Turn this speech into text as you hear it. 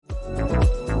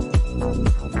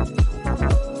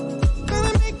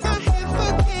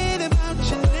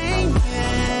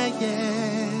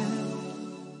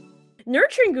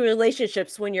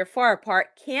relationships when you're far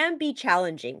apart can be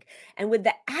challenging. And with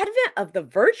the advent of the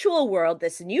virtual world,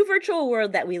 this new virtual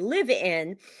world that we live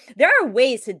in, there are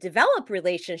ways to develop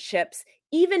relationships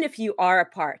even if you are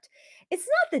apart. It's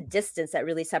not the distance that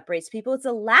really separates people, it's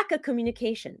a lack of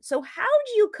communication. So, how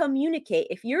do you communicate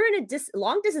if you're in a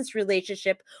long distance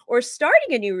relationship or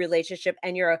starting a new relationship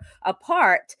and you're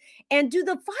apart? And do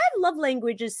the five love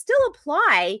languages still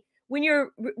apply when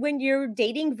you're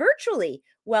dating virtually?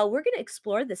 Well, we're going to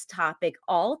explore this topic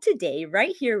all today,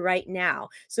 right here, right now.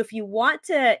 So if you want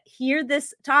to hear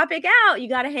this topic out, you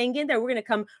got to hang in there. We're going to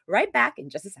come right back in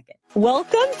just a second.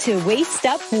 Welcome to Waist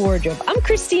Up Wardrobe. I'm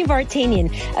Christine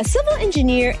Vartanian, a civil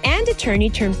engineer and attorney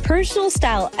turned personal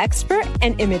style expert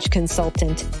and image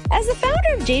consultant. As the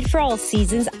founder of Jade for All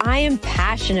Seasons, I am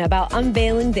passionate about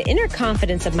unveiling the inner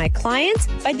confidence of my clients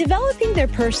by developing their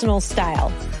personal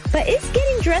style. But is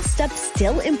getting dressed up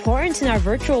still important in our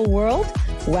virtual world?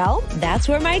 Well, that's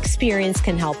where my experience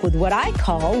can help with what I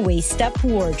call Waist Up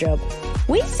Wardrobe.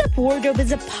 Waist Up Wardrobe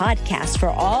is a podcast for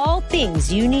all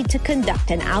things you need to conduct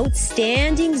an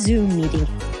outstanding Zoom meeting.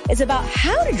 It's about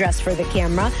how to dress for the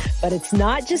camera, but it's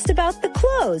not just about the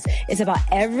clothes. It's about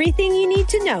everything you need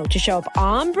to know to show up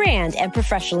on brand and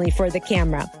professionally for the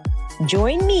camera.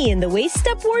 Join me in the Waist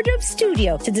Up Wardrobe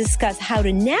studio to discuss how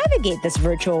to navigate this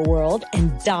virtual world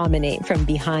and dominate from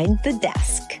behind the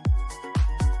desk.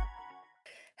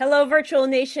 Hello, Virtual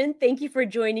Nation. Thank you for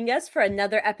joining us for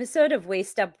another episode of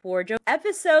Waist Up Wardrobe,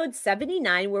 episode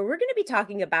 79, where we're going to be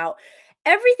talking about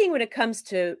everything when it comes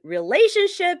to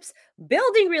relationships,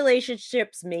 building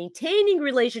relationships, maintaining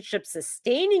relationships,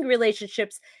 sustaining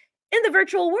relationships in the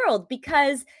virtual world.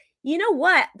 Because you know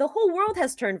what? The whole world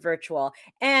has turned virtual,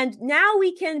 and now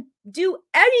we can do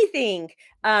anything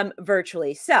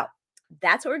virtually. So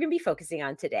that's what we're going to be focusing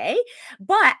on today.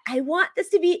 But I want this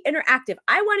to be interactive.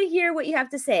 I want to hear what you have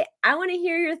to say. I want to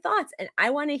hear your thoughts, and I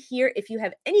want to hear if you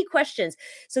have any questions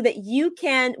so that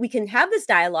we can have this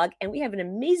dialogue. And we have an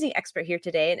amazing expert here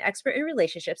today, an expert in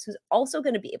relationships, who's also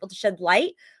going to be able to shed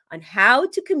light on how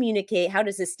to communicate, how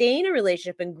to sustain a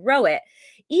relationship and grow it,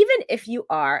 even if you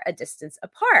are a distance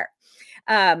apart.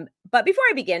 But before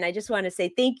I begin, I just want to say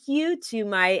thank you to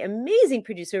my amazing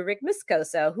producer, Rick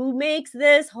Moscoso, who makes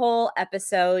this whole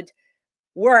episode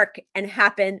work and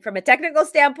happen from a technical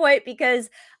standpoint, because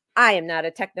I am not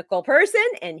a technical person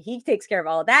and he takes care of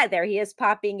all of that. There he is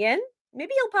popping in.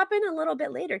 Maybe he'll pop in a little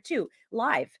bit later too,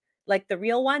 live, like the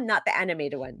real one, not the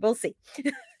animated one. We'll see.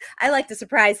 I like to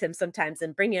surprise him sometimes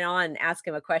and bring it on and ask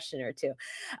him a question or two.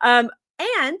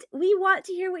 And we want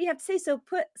to hear what you have to say. So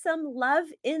put some love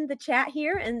in the chat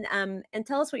here and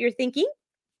tell us what you're thinking.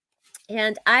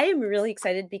 And I am really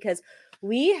excited because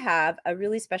we have a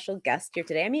really special guest here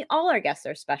today. I mean, all our guests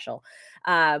are special,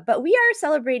 but we are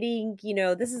celebrating,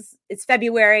 it's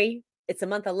February. It's a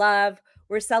month of love.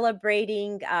 We're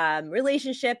celebrating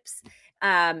relationships,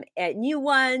 new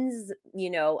ones,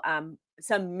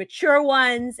 some mature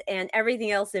ones, and everything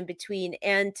else in between.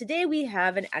 And today we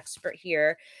have an expert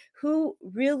here who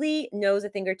really knows a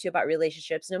thing or two about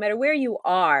relationships, no matter where you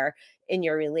are in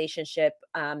your relationship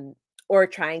or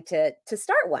trying to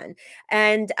start one.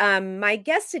 And my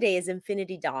guest today is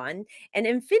Infinity Dawn. And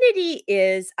Infinity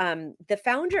is the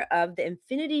founder of the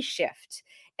Infinity Shift.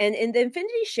 And the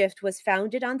Infinity Shift was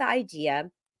founded on the idea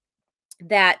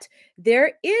that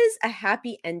there is a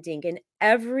happy ending in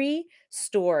every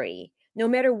story, no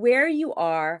matter where you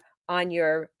are on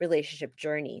your relationship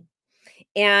journey.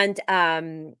 And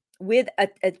with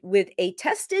a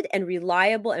tested and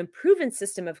reliable and proven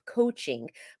system of coaching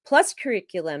plus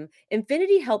curriculum,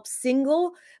 Infinity helps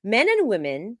single men and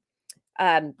women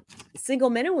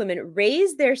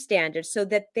raise their standards so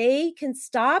that they can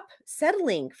stop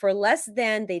settling for less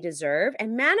than they deserve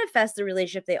and manifest the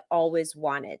relationship they always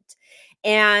wanted.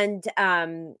 And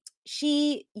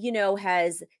she,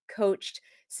 has coached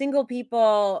single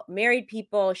people, married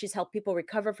people. She's helped people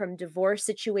recover from divorce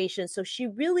situations. So she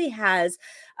really has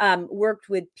worked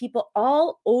with people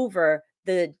all over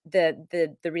the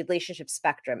relationship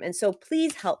spectrum. And so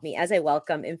please help me as I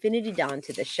welcome Infinity Dawn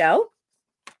to the show.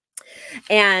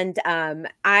 And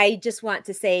I just want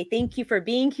to say thank you for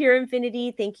being here,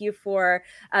 Infinity. Thank you for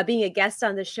being a guest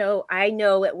on the show. I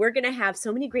know that we're going to have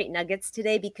so many great nuggets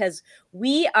today because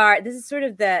this is sort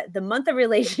of the month of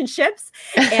relationships,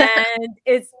 and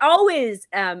it's always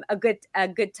a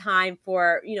good time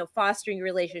for, fostering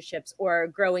relationships or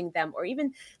growing them or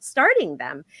even starting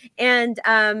them. And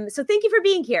so thank you for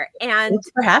being here. And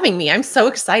thanks for having me. I'm so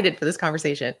excited for this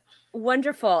conversation.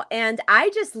 Wonderful. And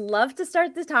I just love to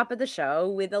start the top of the show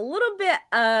with a little bit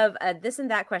of this and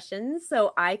that questions.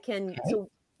 So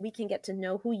we can get to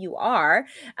know who you are,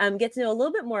 get to know a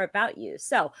little bit more about you.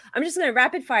 So I'm just going to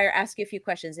rapid fire ask you a few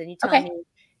questions and you tell Okay. me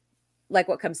like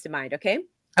what comes to mind. Okay.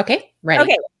 Okay. Ready.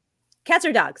 Okay. Cats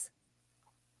or dogs?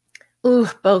 Ooh,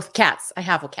 both cats. I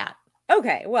have a cat.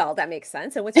 Okay. Well, that makes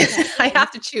sense. And what's your cat's I name?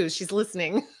 have to choose. She's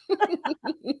listening.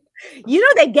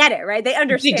 They get it, right? They They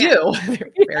understand. do. They're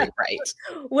very bright.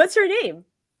 What's her name?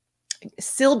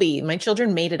 Silby. My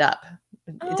children made it up.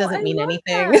 It Oh, I doesn't mean love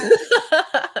anything.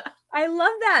 that. I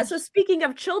love that. So speaking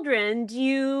of children, do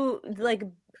you like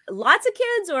lots of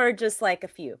kids or just like a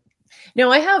few?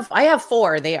 No, I have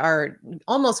 4. They are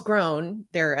almost grown.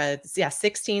 They're, yeah,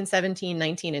 16, 17,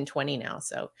 19, and 20 now.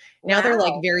 So now they're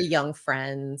like Wow. very young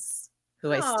friends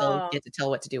who I still Oh. get to tell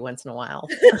what to do once in a while.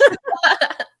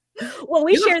 Well,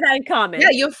 we You have share that in Yeah, common.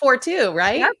 you have 4 too, Yep.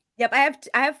 right? Yep.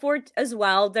 I have 4 as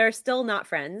well. They're still not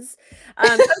friends.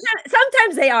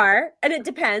 Sometimes they are, and it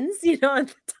depends, on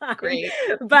the time. Great.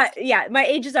 But yeah, my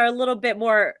ages are a little bit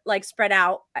more like spread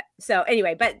out. So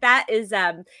anyway, but that is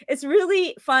it's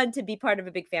really fun to be part of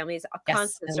a big family. It's a Yes,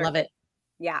 constant I love circle. it.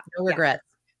 Yeah. No Yeah. regrets.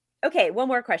 Okay, one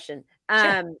more question.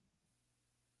 Sure.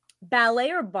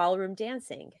 Ballet or ballroom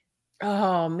dancing?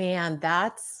 Oh man,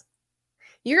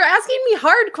 you're asking me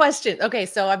hard questions. Okay,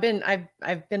 so I've been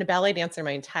a ballet dancer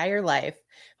my entire life,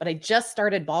 but I just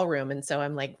started ballroom, and so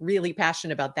I'm like really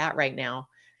passionate about that right now.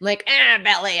 I'm like,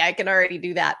 ballet, I can already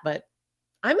do that, but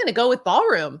I'm gonna go with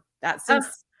ballroom. That Oh,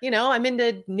 since I'm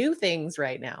into new things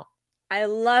right now. I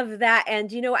love that.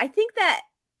 And I think that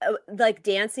like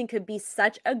dancing could be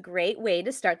such a great way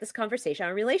to start this conversation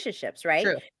on relationships, right?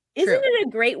 True. Isn't True. it a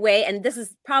great way? And this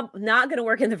is probably not going to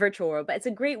work in the virtual world, but it's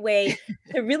a great way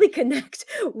to really connect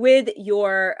with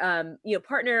your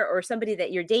partner or somebody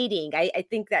that you're dating. I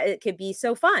think that it could be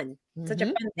so fun, such a Mhm.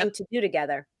 fun thing Yep. to do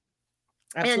together.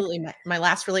 And Absolutely. My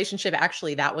last relationship,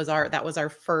 actually, that was our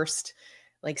first,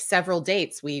 like, several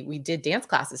dates. We did dance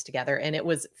classes together, and it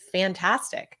was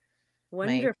fantastic.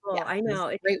 wonderful. Yeah, I it was know.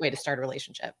 a great way to start a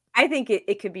relationship. I think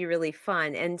it could be really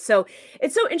fun. And so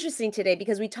it's so interesting today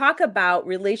because we talk about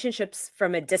relationships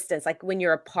from a distance, like when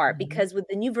you're apart, Mhm. because with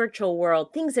the new virtual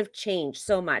world, things have changed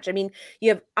so much. I mean, you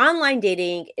have online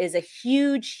dating is a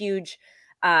huge, huge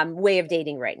way of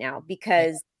dating right now Right.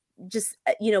 because just,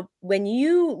 when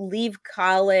you leave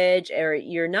college or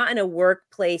you're not in a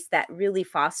workplace that really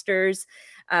fosters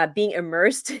being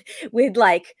immersed with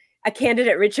like a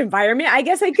candidate rich environment, I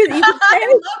guess you could I say,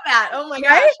 love that. Oh my right?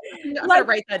 gosh. I'm gonna Like,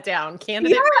 write that down. yeah.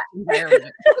 Candidate-rich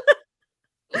environment.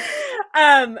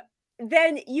 um,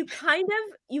 then you kind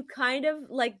of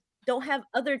like don't have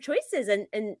other choices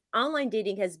and online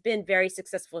dating has been very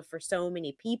successful for so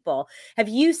many people. Have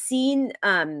you seen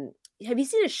a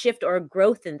shift or a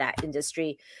growth in that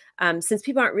industry since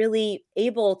people aren't really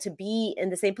able to be in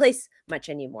the same place much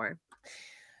anymore?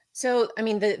 So, I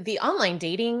mean, the online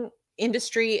dating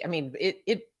industry, I mean,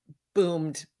 it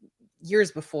boomed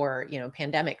years before,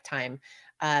 pandemic time.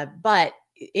 But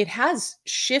it has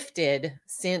shifted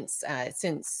since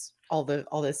all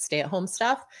the stay-at-home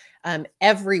stuff.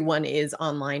 Everyone is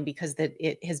online because that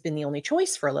it has been the only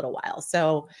choice for a little while.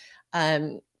 So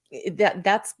that's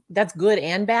good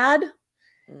and bad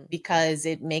Mm. because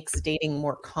it makes dating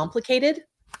more complicated,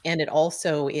 and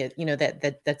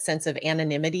that sense of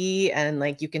anonymity, and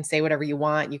like you can say whatever you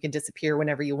want, you can disappear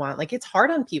whenever you want. Like it's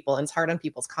hard on people, and it's hard on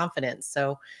people's confidence.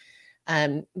 So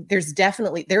there have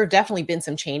definitely been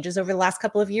some changes over the last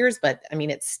couple of years, but I mean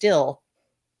it's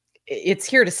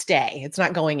here to stay. It's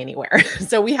not going anywhere.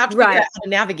 So we have to figure out Right. how to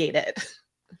navigate it.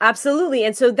 Absolutely,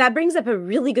 and so that brings up a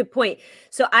really good point.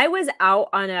 So I was out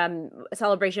on, a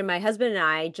celebration, my husband and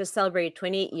I just celebrated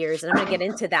 28 years, and I'm gonna get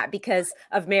into that because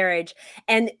of marriage,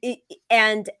 and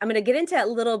I'm gonna get into it a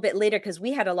little bit later because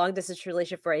we had a long distance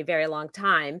relationship for a very long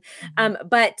time, Mhm.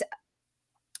 but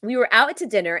we were out to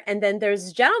dinner, and then there's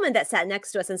a gentleman that sat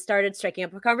next to us and started striking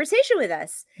up a conversation with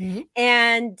us, Mhm.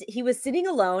 and he was sitting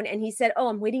alone, and he said, "Oh,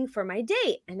 I'm waiting for my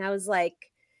date," and I was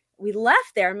like we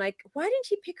left there, I'm like, "Why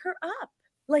didn't you pick her up?"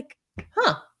 Like,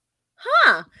 Huh.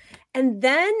 huh. And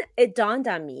then it dawned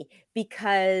on me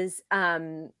because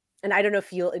and I don't know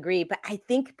if you'll agree, but I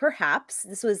think perhaps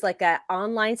this was like a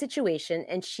online situation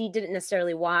and she didn't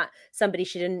necessarily want somebody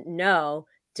she didn't know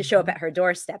to show up Mhm. at her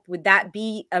doorstep. Would that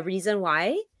be a reason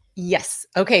why? Yes.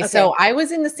 Okay, Okay. so I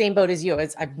was in the same boat as you.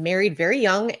 I married very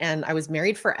young, and I was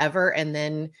married forever, and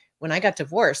then when I got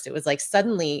divorced, it was like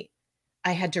suddenly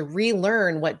I had to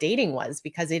relearn what dating was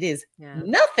because it is Yeah.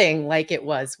 nothing like it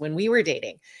was when we were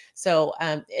dating. So,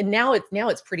 and now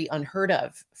it's pretty unheard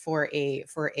of for a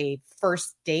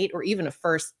first date or even a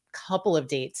first couple of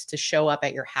dates to show up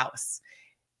at your house.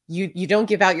 You don't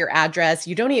give out your address.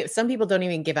 You don't even, some people don't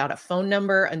even give out a phone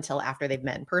number until after they've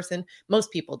met in person.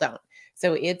 Most people don't.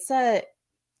 So it's a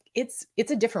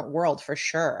different world for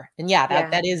sure. And yeah, Yeah.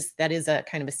 that is a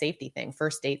kind of a safety thing.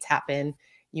 First dates happen,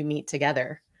 you meet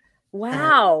together. Um,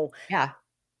 Wow. yeah,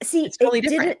 See, it's totally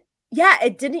different.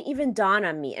 it didn't even dawn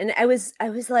on me. And I was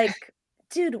like,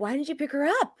 dude, why didn't you pick her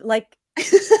up? Like, I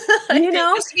you think it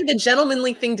know, has to be the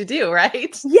gentlemanly thing to do,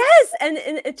 right? yes, and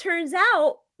it turns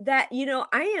out that,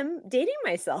 I am dating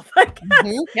myself, I guess.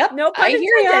 Mhm. Yep, No I pun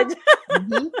hear ya. intended.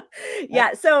 Mhm. Yep.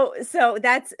 Yeah, so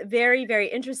that's very, very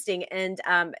interesting, and,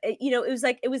 it was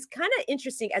like it was kinda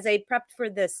interesting as I prepped for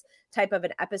this type of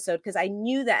an episode because I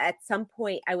knew that at some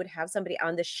point I would have somebody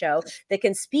on the show that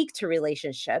can speak to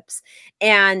relationships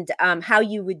and, how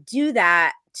you would do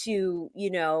that to,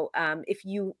 if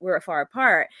you were far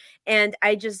apart. And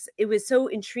it was so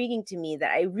intriguing to me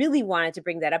that I really wanted to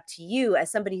bring that up to you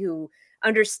as somebody who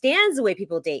understands the way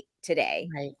people date today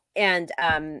Right. and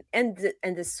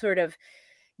this sort of,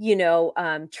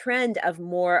 trend of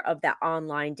more of that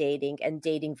online dating and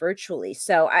dating virtually.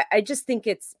 So I just think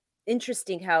it's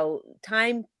interesting how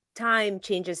time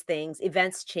changes things,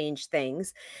 events change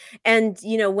things. And,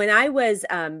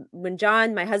 when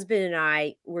John, my husband, and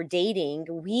I were dating,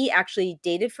 we actually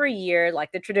dated for a year,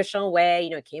 like the traditional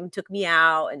way, came, took me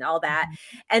out and all that.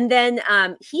 Mhm. And then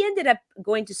he ended up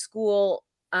going to school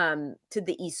to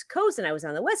the East Coast, and I was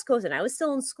on the West Coast, and I was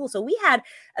still in school. So we had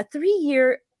a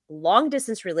 3-year long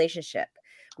distance relationship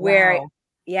where, Wow.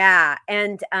 yeah.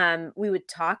 And we would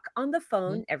talk on the Mhm.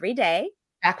 phone every day.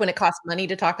 Back when it cost money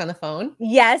to talk on the phone?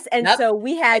 Yes, and Yep, so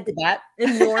we I had did that.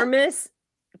 enormous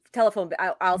telephone b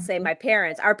I'll say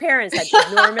Mhm. our parents had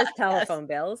enormous Yes. telephone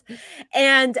bills,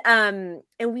 and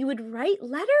we would write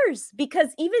letters because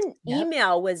even Yep.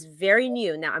 email was very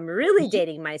new. Now I'm really Mhm.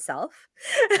 dating myself.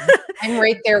 I'm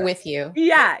right there with you. Right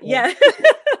Yeah, there. yeah.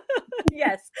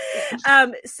 Yes.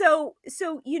 And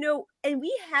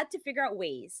we had to figure out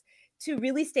ways to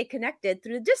really stay connected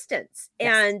through the distance.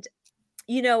 Yes.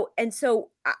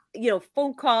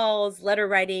 Phone calls, letter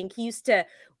writing. He used to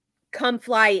come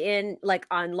fly in, like,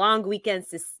 on long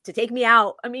weekends to take me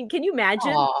out. I mean, can you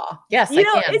imagine? Aw, yes, I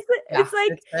can. Yeah, It's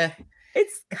like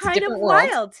it's it's a kind of different world.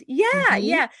 wild. Yeah, Mhm.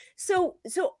 yeah. So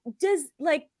does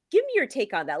like give me your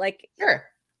take on that. Like Sure.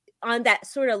 on that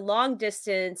sort of long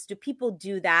distance, do people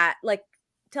do that? Like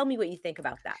tell me what you think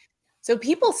about that. So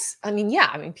people I mean, yeah,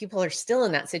 I mean, people are still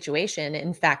in that situation.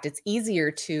 In fact, it's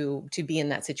easier to be in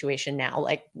that situation now.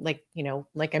 Like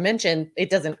I mentioned, it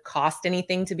doesn't cost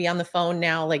anything to be on the phone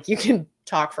now. Like you can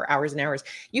talk for hours and hours.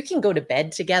 You can go to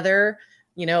bed together,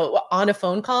 on a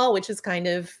phone call, which is kind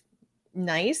of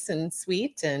nice and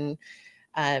sweet, and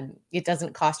it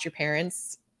doesn't cost your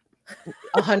parents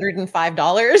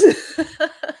 $105.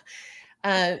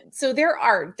 So there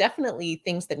are definitely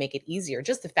things that make it easier.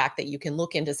 Just the fact that you can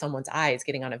look into someone's eyes,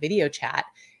 getting on a video chat,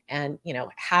 and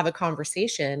have a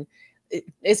conversation,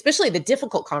 especially the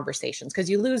difficult conversations, because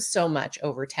you lose so much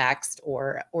over text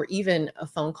or even a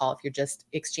phone call if you're just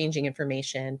exchanging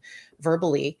information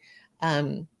verbally.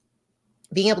 Um,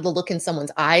 Being able to look in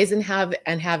someone's eyes and have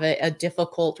a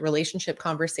difficult relationship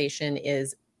conversation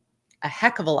is a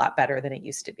heck of a lot better than it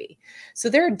used to be. So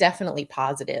there are definitely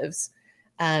positives.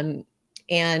 Um,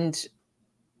 and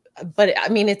but I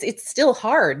mean, it's still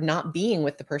hard not being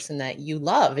with the person that you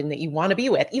love and that you want to be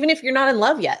with, even if you're not in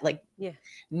love yet. Like Yeah.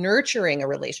 nurturing a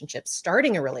relationship,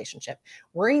 starting a relationship,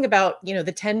 worrying about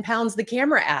the 10 pounds the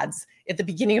camera adds at the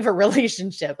beginning of a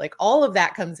relationship, like all of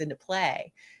that comes into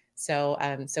play. So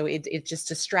it just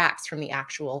distracts from the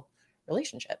actual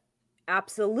relationship.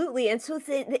 Absolutely. And so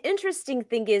the interesting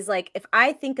thing is like if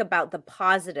I think about the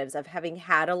positives of having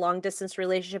had a long distance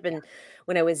relationship and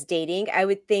when I was dating, I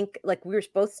would think like we were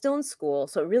both still in school.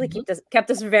 So it really Mhm.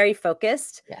 kept us very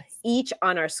focused, Yes. each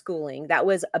on our schooling. That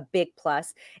was a big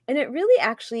plus. And it really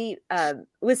actually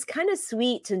was kind of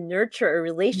sweet to nurture a Mhm.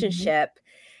 relationship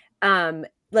um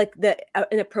like the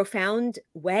in a profound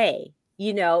way,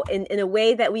 in a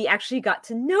way that we actually got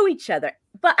to know each other.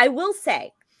 But I will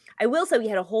say we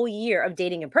had a whole year of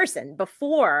dating in person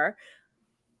before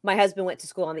my husband went to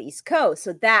school on the East Coast.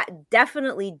 So that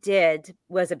definitely did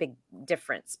was a big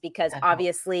difference because That helps.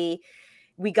 obviously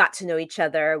we got to know each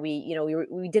other. We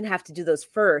didn't have to do those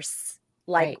firsts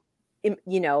like Right.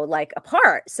 like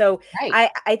apart. So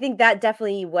Right. I think that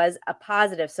definitely was a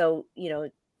positive. So,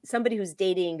 somebody who's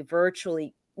dating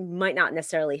virtually might not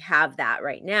necessarily have that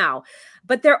right now,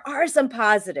 but there are some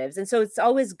positives. And so it's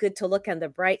always good to look on the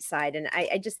bright side. And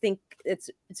I just think it's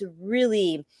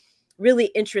really, really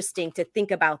interesting to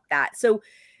think about that. So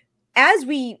as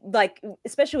we like,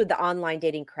 especially with the online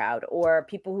dating crowd or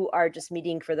people who are just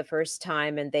meeting for the first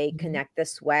time and they Mhm. connect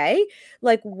this way,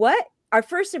 like what are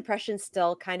first impressions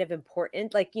still kind of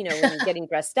important? Like, when you're getting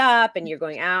dressed up and you're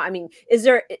going out, I mean,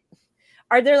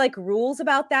 are there like rules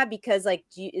about that? Because like,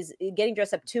 is getting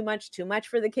dressed up too much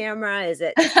for the camera? Is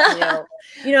it,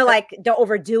 like don't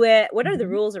overdo it? What are the Mhm.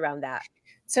 rules around that?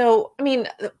 So, I mean,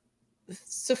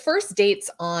 so first dates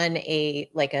on a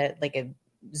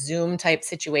Zoom type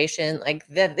situation, like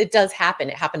that, it does happen.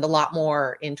 It happened a lot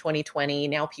more in 2020.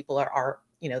 Now people are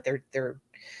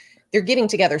they're getting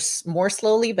together more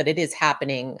slowly, but it is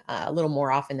happening a little more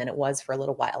often than it was for a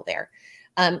little while there.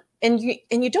 And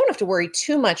you don't have to worry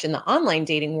too much in the online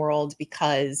dating world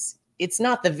because it's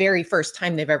not the very first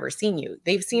time they've ever seen you.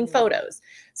 They've seen Mm, photos.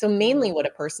 So mainly mhm. what a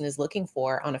person is looking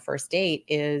for on a first date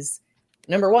is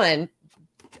number one,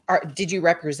 did you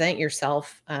represent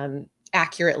yourself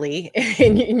accurately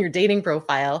in your dating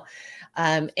profile?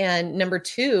 And number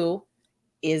two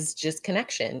is just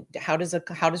connection. How does the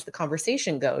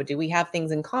conversation go? Do we have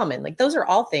things in common? Like those are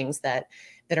all things that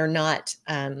are not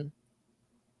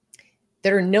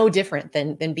that are no different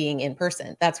than being in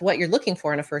person. That's what you're looking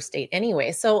for in a first date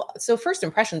anyway. So first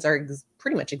impressions are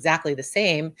pretty much exactly the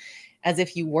same as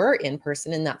if you were in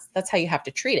person, and that's how you have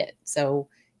to treat it. So,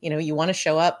 you want to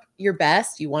show up your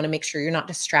best. You want to make sure you're not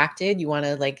distracted. You want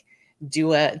to like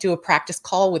do a practice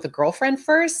call with a girlfriend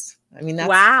first. I mean, that's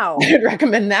Wow. I'd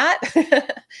recommend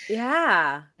that.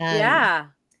 Yeah. um, Yeah.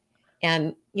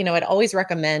 and I'd always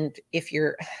recommend if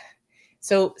you're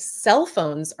so cell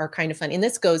phones are kind of fun. And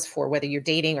this goes for whether you're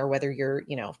dating or whether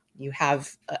you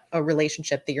have a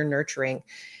relationship that you're nurturing.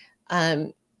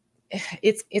 Um,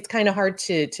 it's kind of hard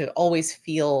to always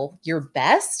feel your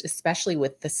best, especially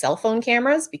with the cell phone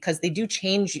cameras, because they do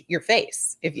change your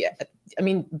face. I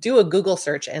mean, do a Google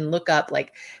search and look up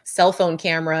like cell phone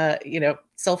camera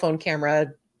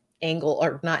angle,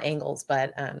 or not angles,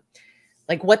 but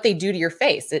like what they do to your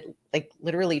face. It like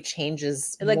literally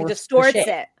changes, It, like, morphs the distorts shape.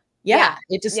 it. Yeah, Yeah.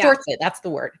 it Yeah. distorts it. That's the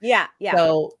word. Yeah. Yeah.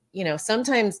 So,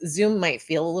 sometimes Zoom might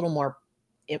feel a little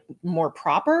more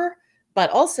proper, but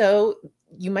also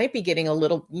you might feel a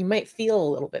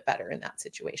little bit better in that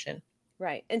situation.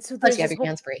 Right. And so Plus there's you have this your whole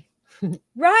hands free.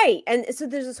 right. And so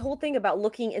there's this whole thing about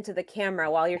looking into the camera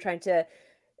while you're trying to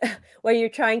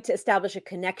establish a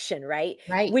connection, right?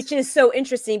 Right. Which is so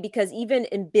interesting because even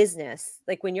in business,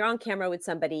 like when you're on camera with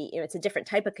somebody, it's a different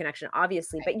type of connection,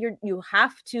 obviously, but you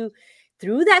have to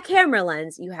through that camera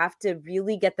lens, you have to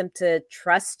really get them to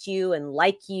trust you and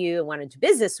like you and want to do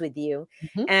business with you.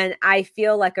 Mhm. And I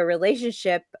feel like a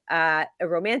romantic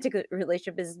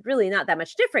relationship is really not that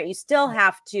much different. You still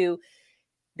have to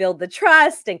build the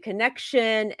trust and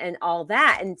connection and all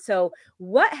that. And so,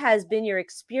 what has been your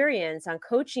experience on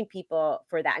coaching people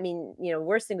for that? I mean,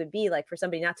 worst thing would be like for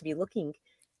somebody not to be looking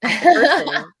at the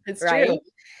person, It's true. right?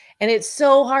 And it's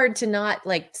so hard to not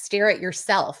like stare at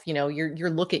yourself. You're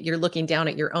looking down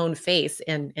at your own face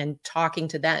and talking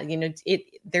to that.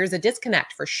 There's a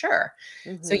disconnect for sure.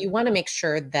 So Hmm. you want to make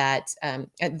sure that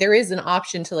there is an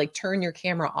option to like turn your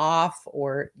camera off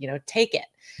or take it.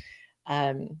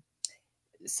 Um,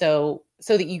 so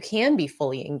that you can be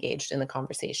fully engaged in the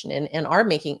conversation and are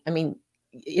making. I mean,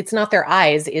 it's not their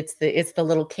eyes, it's the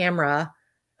little camera,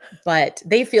 but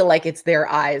they feel like it's their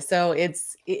eyes. So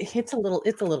it's a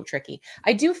little tricky.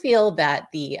 I do feel that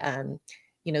the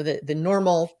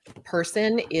normal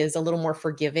person is a little more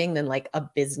forgiving than like a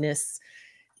business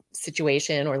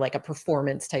situation or like a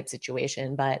performance type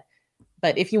situation. But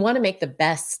if you want to make the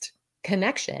best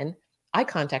connection, eye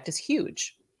contact is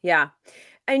huge. Yeah.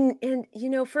 And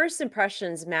first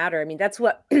impressions matter. I mean, that's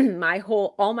what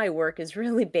all my work is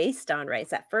really based on, right?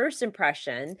 It's that first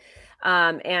impression.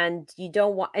 And you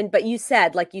don't want and but you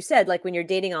said, like when you're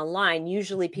dating online,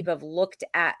 usually people have looked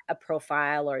at a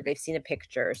profile or they've seen a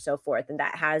picture or so forth, and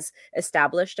that has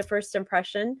established a first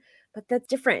impression. But that's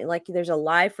different. Like there's a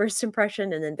live first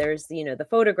impression, and then there's the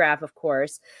photograph, of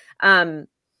course.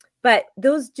 But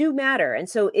those do matter, and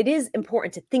so it is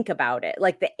important to think about it,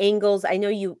 like the angles. I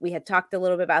know we had talked a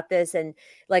little bit about this, and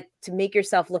like to make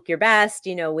yourself look your best,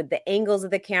 with the angles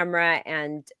of the camera,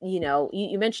 and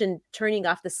you mentioned turning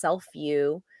off the self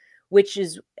view, which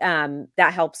is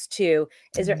that helps too.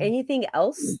 Is there Mhm. anything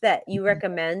else that you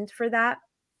recommend for that?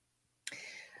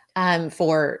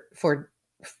 For what?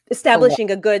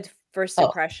 Establishing a good first Oh,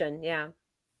 impression, yeah.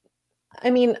 I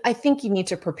mean, I think you need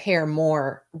to prepare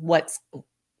more what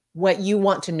you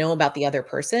want to know about the other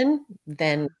person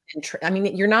than Yeah. I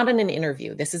mean, you're not in an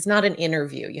interview. This is not an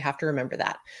interview. You have to remember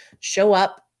that. Show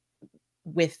up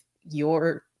with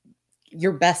your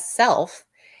best self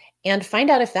and find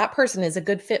out if that person is a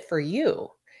good fit for you.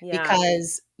 Yeah.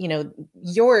 because,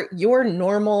 your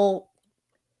normal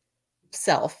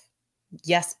self,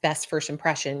 yes, best first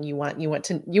impression, you want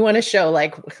to show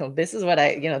like, "Well, this is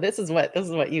what this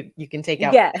is what you can take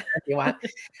out Yeah. if you want."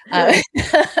 Uh,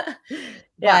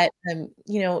 Yeah.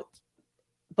 but,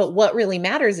 but what really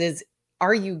matters is,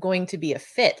 are you going to be a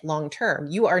fit long term?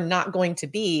 You are not going to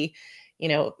be,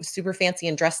 super fancy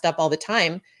and dressed up all the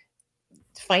time.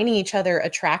 Finding each other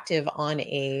attractive on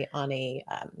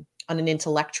an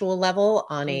intellectual level,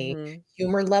 on a Mhm.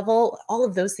 humor level, all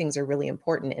of those things are really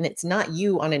important. And it's not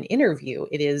you on an interview.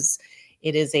 It is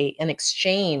an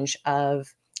exchange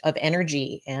of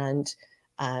energy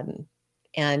um,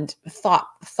 and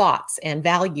thoughts and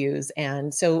values.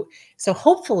 And so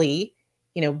hopefully,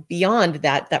 beyond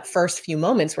that first few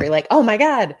moments where you're like, oh my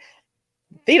God,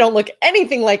 they don't look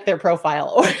anything like their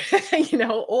profile,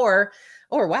 or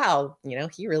or wow,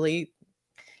 he really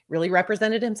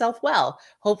represented himself well.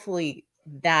 Hopefully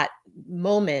that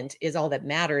moment is all that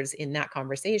matters in that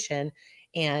conversation,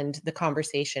 and the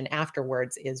conversation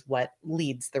afterwards is what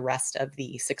leads the rest of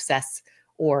the success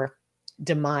or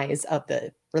demise of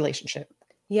the relationship.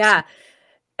 Yeah.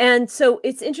 And so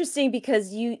it's interesting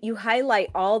because you highlight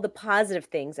all the positive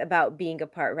things about being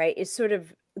apart, right? Is sort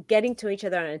of getting to each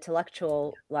other on an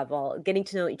intellectual level, getting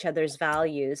to know each other's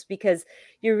values because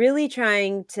you're really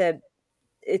trying to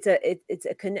it's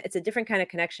a different kind of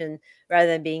connection rather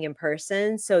than being in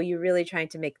person. So you're really trying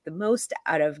to make the most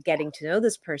out of getting to know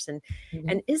this person. Mhm.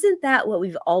 And isn't that what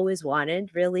we've always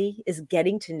wanted, really, is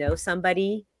getting to know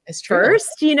somebody It's true.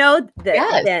 first, you know?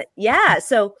 Yes. That yeah.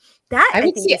 So that I I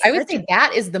would think say is I would such a say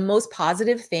that is the most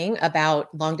positive thing about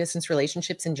long distance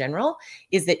relationships in general,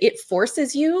 is that it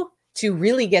forces you to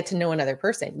really get to know another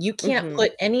person. You can't mhm.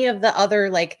 put any of the other,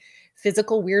 like,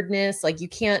 physical weirdness, like, you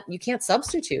can't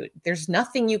substitute. There's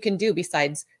nothing you can do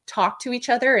besides talk to each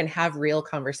other and have real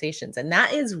conversations. And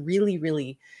that is really,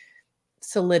 really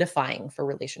solidifying for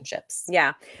relationships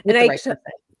Yeah. And with the right person.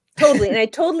 totally, and I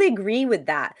totally agree with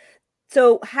that.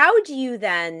 So how do you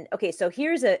then okay, so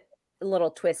here's a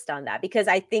little twist on that because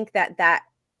I think that that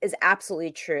is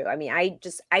absolutely true. I mean,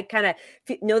 I kind of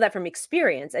know that from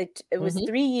experience. It was Mhm.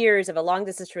 3 years of a long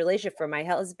distance relationship for my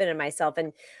husband and myself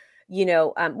and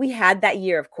we had that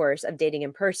year of course of dating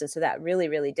in person, so that really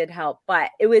really did help.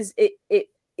 But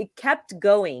it kept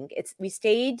going. It's we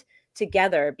stayed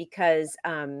together because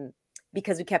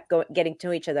we kept going getting to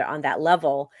know each other on that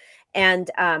level. And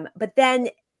but then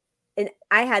and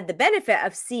I had the benefit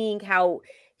of seeing how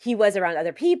he was around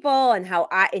other people and how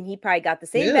I and he probably got the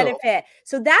same Ew. benefit.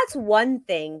 So that's one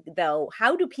thing though.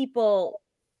 How do people,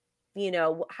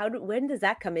 how do when does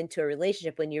that come into a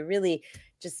relationship when you're really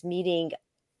just meeting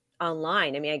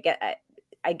online? I mean,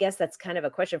 I guess that's kind of a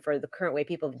question for the current way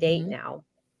people date Mhm. now.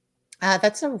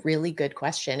 That's a really good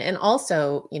question. And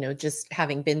also, just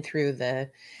having been through the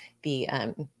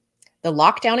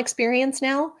lockdown experience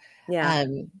now, Yeah.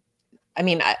 um, I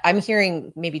mean, I'm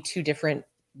hearing maybe two different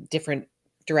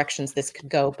directions this could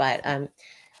go,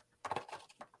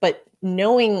 but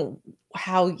knowing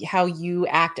how you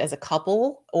act as a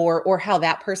couple, or how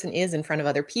that person is in front of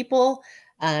other people,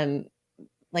 um,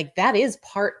 like, that is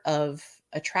part of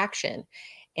attraction.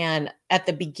 And at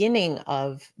the beginning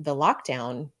of the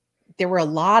lockdown, there were a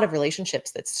lot of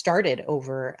relationships that started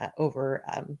over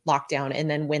lockdown, and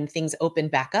then when things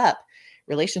opened back up,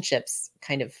 relationships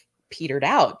kind of petered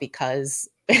out because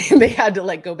they had to,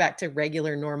 like, go back to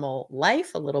regular normal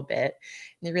life a little bit.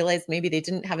 And they realized maybe they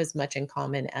didn't have as much in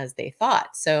common as they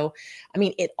thought. So, I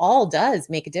mean, it all does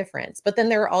make a difference. But then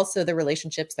there are also the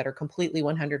relationships that are completely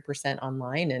 100%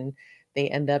 online, and they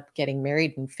end up getting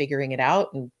married and figuring it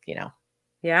out. And,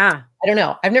 Yeah. I don't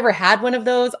know. I've never had one of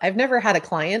those. I've never had a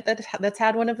client that's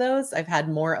had one of those. I've had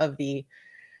more of the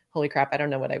 "holy crap, I don't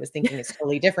know what I was thinking. It's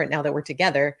totally different now that we're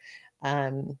together,"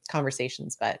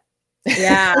 conversations. But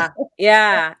Yeah.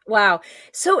 Yeah. Wow.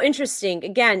 So interesting.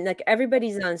 Again, like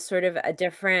everybody's on sort of a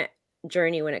different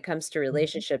journey when it comes to Mhm.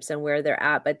 relationships and where they're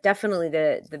at, but definitely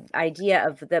the idea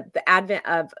of the advent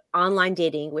of online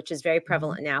dating, which is very Mhm.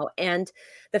 prevalent now, and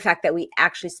the fact that we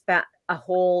actually spent a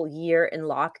whole year in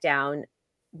lockdown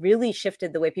really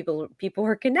shifted the way people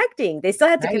were connecting. They still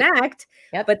had to Right. connect,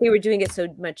 Yep. but they were doing it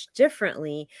so much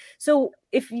differently. So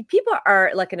if people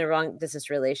are like in a long distance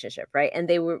relationship, right, and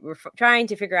they were trying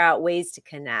to figure out ways to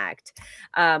connect,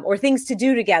 or things to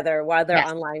do together while they're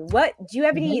Yes. online, what do you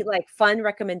have Mhm. any like fun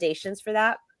recommendations for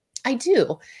that? I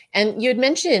do. And you had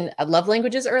mentioned love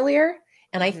languages earlier,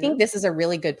 and I think Hmm. this is a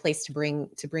really good place to bring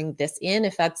this in,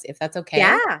 if that's okay.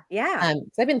 Yeah, yeah.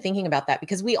 So I've been thinking about that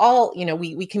because we all,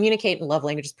 we communicate in love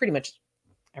languages pretty much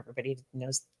everybody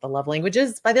knows the love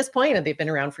languages by this point, and they've been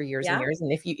around for years and Yeah. years.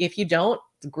 And if you don't,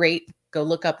 great, go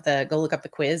look up the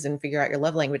quiz and figure out your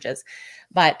love languages.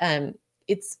 But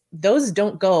it's those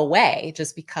don't go away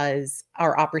just because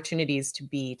our opportunities to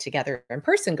be together in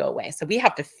person go away. So we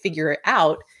have to figure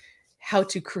out how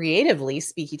to creatively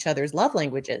speak each other's love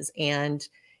languages and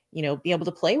be able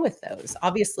to play with those.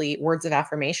 Obviously, words of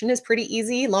affirmation is pretty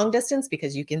easy long distance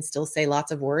because you can still say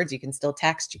lots of words, you can still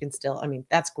text, you can still, I mean,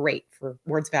 that's great for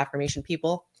words of affirmation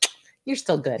people. You're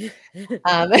still good.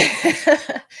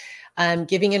 um,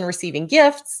 Giving and receiving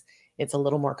gifts, it's a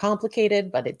little more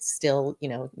complicated, but it's still,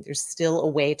 there's still a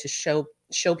way to show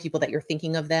people that you're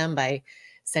thinking of them by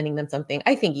sending them something.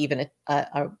 I think even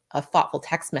a thoughtful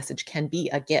text message can be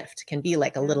a gift, can be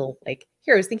like a Yeah. little like,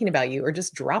 here, I was thinking about you, or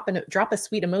just drop a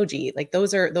sweet emoji. Like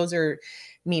those are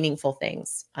meaningful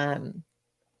things. And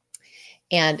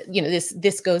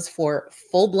this goes for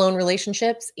full blown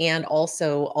relationships, and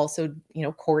also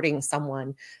courting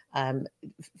someone, um,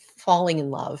 falling in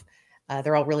love.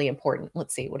 They're all really important.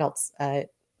 Let's see what else.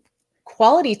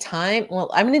 Quality time. Well,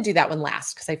 I'm going to do that one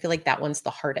last because I feel like that one's the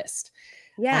hardest.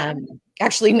 Yeah.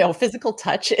 Actually, no, physical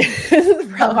touch is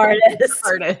The probably the hardest.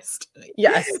 hardest.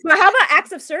 Yes. But how about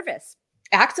acts of service?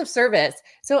 Acts of service.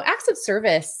 So acts of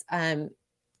service, eh,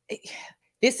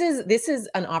 this is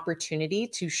an opportunity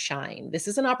to shine. This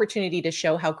is an opportunity to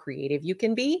show how creative you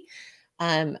can be.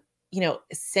 Um,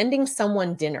 sending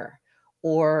someone dinner,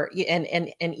 or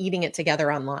and eating it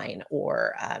together online,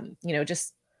 or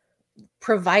just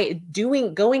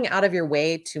going out of your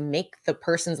way to make the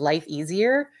person's life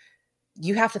easier.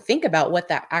 You have to think about what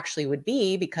that actually would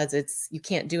be, because you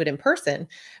can't do it in person.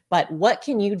 But what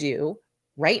can you do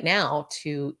right now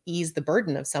to ease the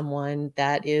burden of someone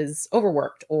that is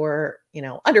overworked, or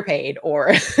underpaid, or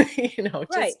Right.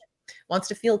 just wants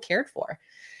to feel cared for?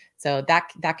 So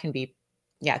that can be,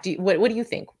 yeah. What do you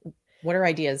think? What are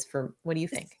ideas for, what do you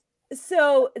think?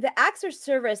 So the acts of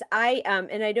service,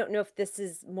 and I don't know if this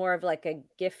is more of like a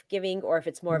gift giving or if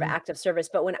it's more of an Mhm. act of service,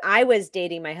 but when I was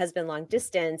dating my husband long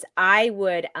distance, I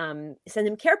would send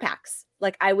him care packs.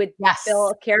 Like I would fill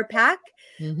Yes. a care pack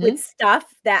with Hmm.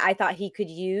 stuff that I thought he could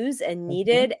use and Hmm.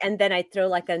 needed, and then I'd throw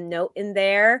like a note in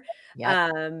there. Yep.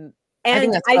 Um I think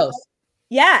and that's I both.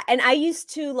 Yeah, and I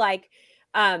used to like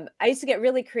I used to get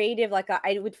really creative, like,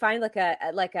 I would find like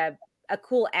a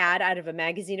cool ad out of a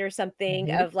magazine or something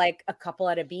Hmm. of like a couple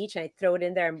at a beach, and I'd throw it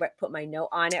in there and put my note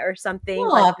on it or something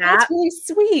like Oh, that's that. really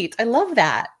sweet. I love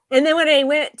that. And then when I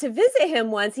went to visit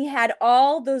him once, he had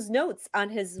all those notes on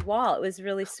his wall. It was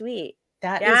really sweet.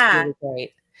 That is Yeah. really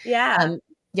great. Yeah. Um,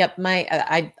 yep,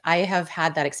 I have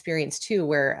had that experience too,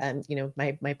 where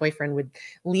my boyfriend would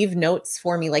leave notes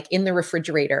for me, like in the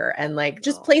refrigerator, and like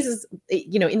just Oh. places,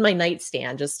 in my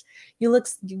nightstand. Just,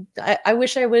 I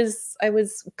wish I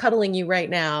was cuddling you right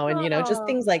now, and just Oh.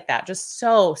 things like that. Just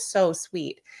so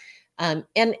sweet. And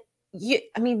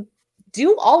I mean,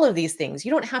 do all of these things.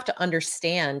 You don't have to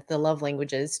understand the love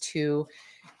languages to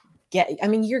I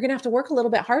mean, you're gonna have to work a little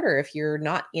bit harder if you're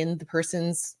not in the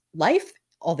person's life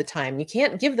all the time. You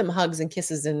can't give them hugs and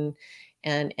kisses and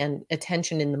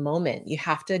attention in the moment. You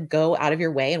have to go out of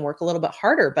your way and work a little bit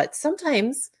harder. But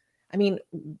sometimes, I mean,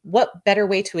 what better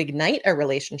way to ignite a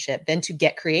relationship than to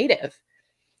get creative?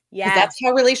 Because that's Yes.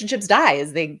 how relationships die,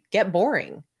 is they get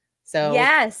boring. So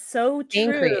Yes, so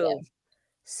being creative. true.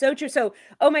 So true. So,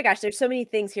 oh my gosh, there's so many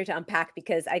things here to unpack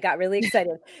because I got really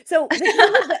excited. So, the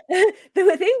thing with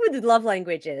the thing with love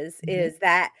languages Mhm, is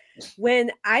that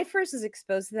when I first was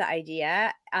exposed to the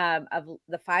idea of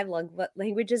the five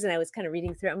languages, and I was kind of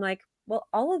reading through it, I'm like, well,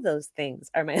 all of those things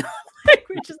are my love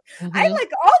languages. I mhm.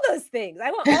 like all those things.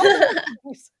 I want all those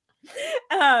things.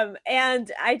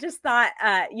 And I just thought,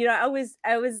 I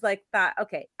was like, thought,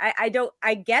 okay,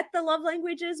 I get the love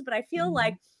languages, but I feel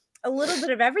like Mhm. a little bit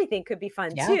of everything could be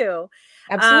fun Yeah, too. Um,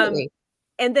 absolutely.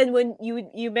 and then when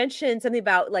you mentioned something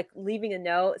about like leaving a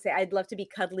note, say, "I'd love to be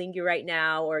cuddling you right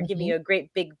now," or giving Mhm. you a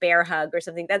great big bear hug or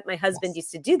something. That my husband Yes.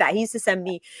 used to do that. He used to send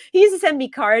me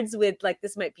cards with like,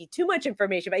 this might be too much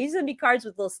information, but he used to send me cards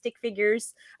with little stick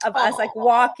figures of us like Oh,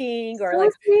 walking or so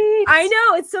like I sweet.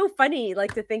 know it's so funny,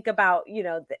 like to think about,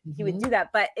 that he would Mhm. do that,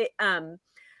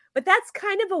 but that's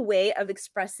kind of a way of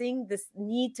expressing this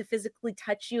need to physically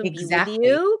touch you and be with Exactly.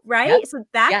 you, Yep. right? So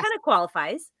that Yes. kind of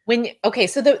qualifies. Okay,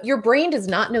 so your brain does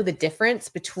not know the difference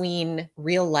between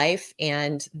real life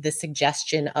and the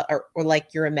suggestion, or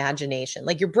like your imagination.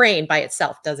 Like your brain by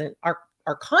itself doesn't. Our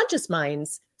conscious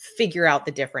minds figure out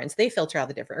the difference. They filter out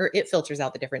the difference, or it filters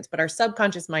out the difference, but our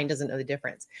subconscious mind doesn't know the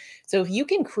difference. So if you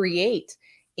can create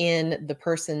in the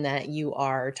person that you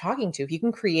are talking to, if you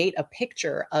can create a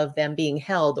picture of them being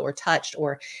held or touched,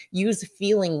 or use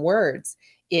feeling words,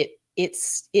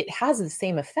 it has the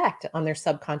same effect on their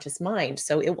subconscious mind.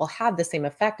 So it will have the same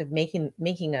effect of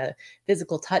making a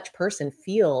physical touch person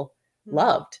feel Hmm.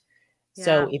 loved.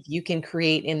 So Yeah. if you can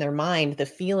create in their mind the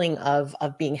feeling of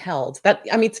being held, that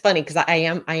I mean, it's funny because I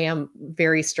am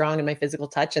very strong in my physical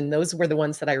touch, and those were the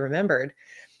ones that I remembered.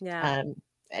 Yeah. Um,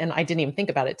 and I didn't even think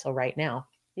about it till right now.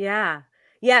 Yeah.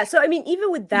 Yeah. So I mean, even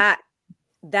with that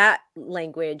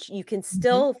language, you can Mhm.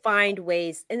 still find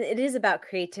ways, and it is about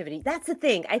creativity. That's the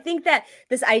thing. I think that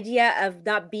this idea of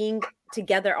not being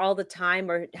together all the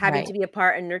time or having Right. to be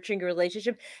apart and nurturing a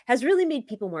relationship has really made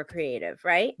people more creative,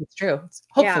 right? It's true.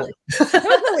 Yeah. Hopefully.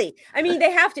 Totally. I mean, they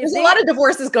have to if There's a they lot of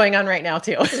divorces going on right now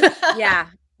too. yeah.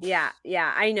 Yeah.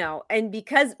 Yeah, I know. And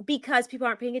because people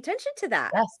aren't paying attention to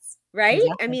that. Yes, Right? I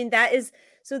exactly. mean, that is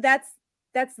so that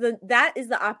is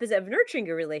the opposite of nurturing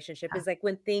a relationship Yeah. is like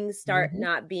when things start Mhm.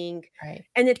 not being Right.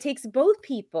 and it takes both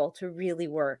people to really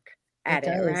work It at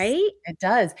it, does. right? It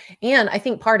does. And I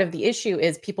think part of the issue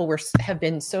is people have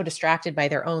been so distracted by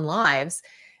their own lives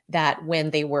that when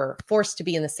they were forced to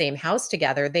be in the same house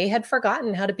together, they had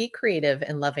forgotten how to be creative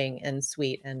and loving and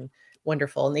sweet and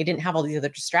wonderful. And they didn't have all these other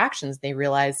distractions. They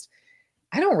realized,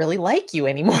 I don't really like you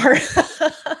anymore.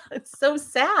 It's so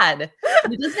sad.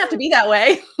 And it doesn't have to be that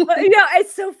way. Well, you know,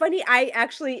 it's so funny.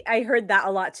 I heard that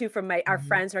a lot too from my our Mhm.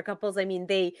 friends or couples. I mean,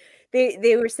 they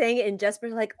were saying it in just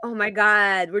like, "Oh my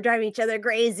god, we're driving each other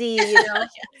crazy," you know?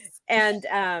 Yes. And,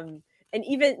 and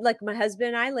even, like, my husband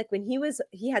and I, like, when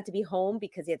he had to be home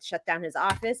because he had to shut down his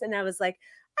office, and I was like,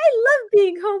 "I love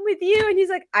being home with you," and he's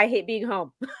like, "I hate being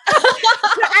home." But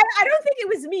I don't think it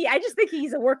was me, I just think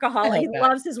he's a I workaholic, he hope not.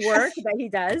 loves his work that he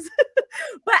does.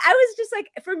 But I was just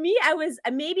like for me, I was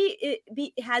maybe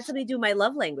it had something to do with my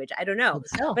love language, I don't know, Hope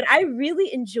so. but I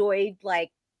really enjoyed,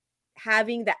 like,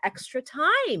 having the extra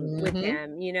time with Mhm.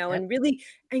 him, you know, Yep. and really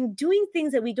and doing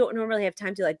things that we don't normally have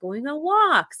time to, like going on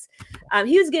walks.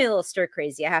 He was getting a little stir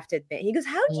crazy, I have to admit. He goes,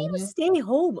 "How do you Mhm. stay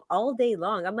home all day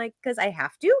long?" I'm like, "'Cause I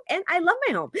have to, and I love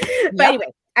my home." But Yep.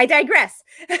 anyway, I digress.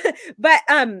 But,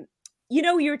 you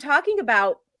know, you were talking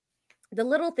about the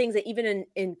little things that even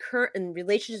in current in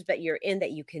relationships that you're in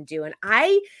that you can do. And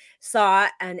I saw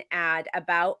an ad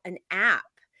about an app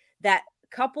that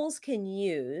couples can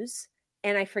use.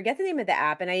 And I forget the name of the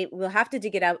app, and I will have to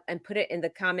dig it out and put it in the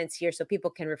comments here so people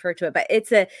can refer to it. But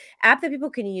it's a app that people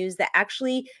can use that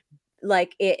actually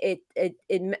like it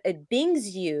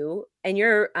bings you and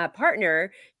your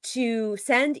partner to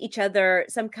send each other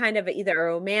some kind of either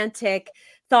a romantic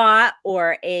thought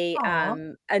or a Aw.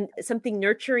 something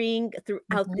nurturing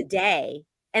throughout the Mhm. day.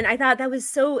 And I thought that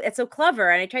was it's so clever.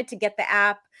 And I tried to get the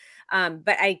app,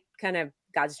 but I kind of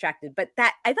got distracted. But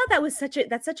that I thought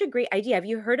that's such a great idea. Have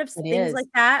you heard of It things is. like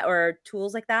that or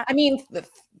tools like that? I mean,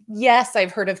 yes,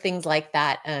 I've heard of things like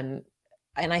that, and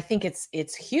I think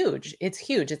it's huge. It's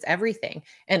huge. It's everything,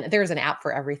 and there's an app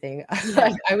for everything. Yeah.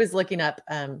 I was looking up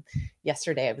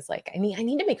yesterday. I was like, I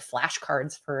need to make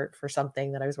flashcards for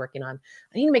something that I was working on.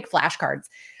 I need to make flashcards.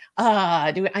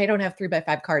 Do I don't have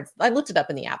 3x5 cards. I looked it up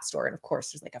in the app store, and of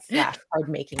course, there's like a flashcard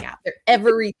making app. There,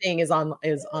 everything is on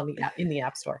the app in the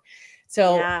app store.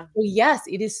 So, Yeah. well, yes,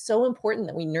 it is so important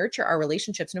that we nurture our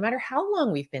relationships, no matter how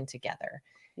long we've been together.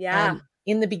 Yeah.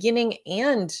 In the beginning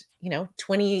and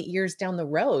 28 years down the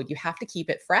road, you have to keep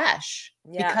it fresh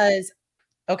Yeah. because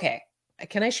okay,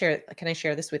 can I share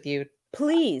this with you?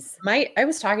 Please. I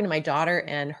was talking to my daughter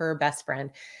and her best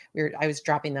friend. I was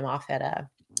dropping them off at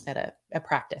a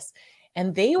practice,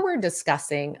 and they were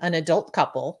discussing an adult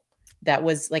couple that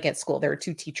was like at school. There were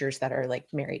two teachers that are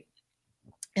like married,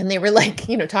 and they were like,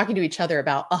 talking to each other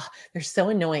about, oh, they're so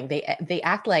annoying. They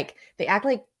act like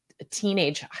a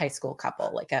teenage high school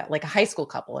couple, like a high school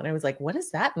couple. And I was like, what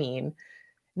does that mean?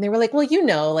 And they were like,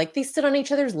 well, like they sit on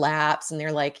each other's laps and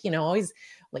they're like, always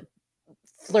like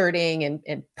flirting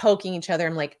and poking each other.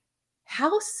 I'm like,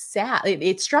 how sad.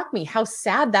 It struck me how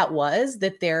sad that was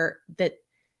that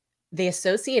they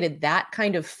associated that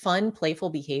kind of fun, playful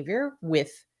behavior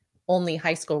with only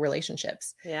high school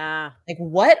relationships. Yeah. Like,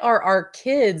 what are our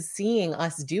kids seeing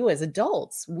us do as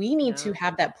adults? We need to Yeah.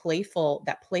 have that playful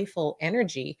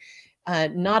energy,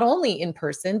 not only in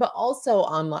person, but also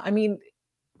online. I mean,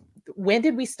 when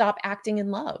did we stop acting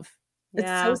in love? It's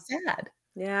so Yeah. sad.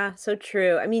 Yeah, so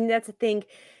true. I mean, that's the thing.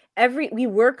 We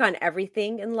work on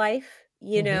everything in life,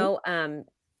 you Mhm. know.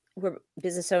 We're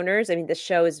business owners. I mean, the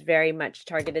show is very much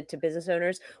targeted to business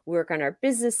owners. We work on our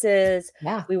businesses,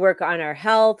 Yeah, we work on our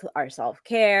health, our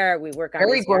self-care, we work on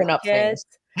very raising our grown-up kids.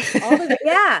 things. All of it,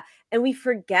 yeah. And we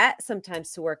forget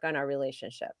sometimes to work on our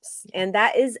relationships. Yeah. And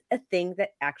that is a thing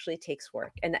that actually takes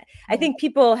work. And I Yeah. think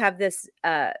people have this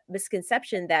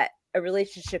misconception that a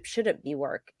relationship shouldn't be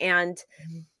work. And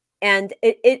Mhm. And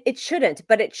it shouldn't,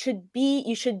 but it should be,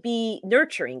 you should be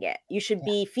nurturing it. You should Yeah.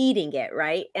 be feeding it,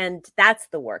 right? And that's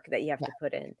the work that you have Yeah. to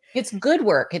put in. It's good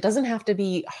work. It doesn't have to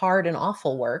be hard and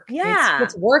awful work. It's Yeah.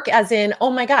 work as in, "Oh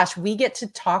my gosh, we get to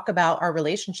talk about our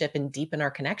relationship and deepen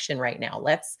our connection right now.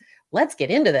 Let's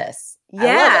get into this. I love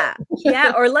Yeah. Yeah,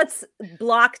 it." or let's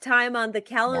block time on the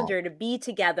Yeah, calendar to be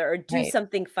together or do right,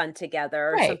 something fun together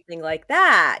or right. something like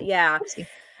that. Yeah. Oopsie.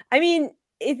 I mean,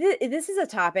 this is a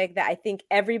topic that I think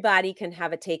everybody can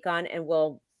have a take on and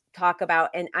we'll talk about.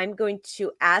 And I'm going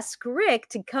to ask Rick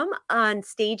to come on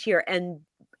stage here and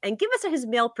give us his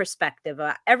male perspective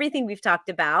on everything we've talked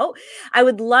about. I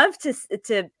would love to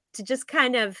just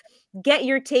kind of get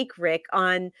your take, Rick,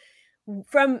 on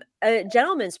from a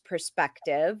gentleman's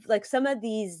perspective, like some of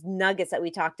these nuggets that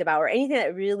we talked about, or anything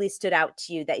that really stood out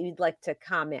to you that you'd like to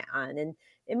comment on. And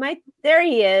it might, there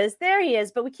he is,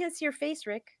 but we can't see your face,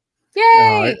 Rick.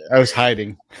 No, Yay! I was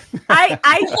hiding.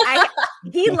 I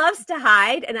he loves to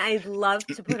hide, and I love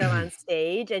to put him on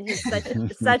stage, and he's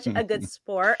such a good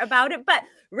sport about it. But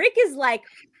Rick is like,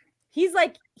 he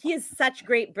has such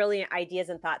great, brilliant ideas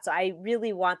and thoughts. So I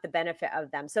really want the benefit of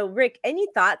them. So Rick, any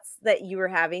thoughts that you were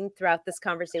having throughout this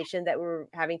conversation that we're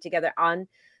having together on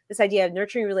this idea of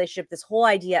nurturing relationship, this whole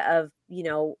idea of,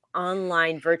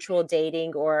 online virtual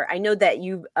dating, or I know that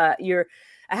you're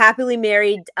a happily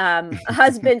married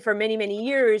husband for many, many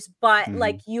years, but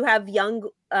like Mhm. you have young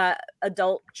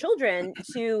adult children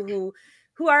too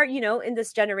who are, in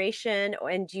this generation,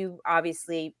 and you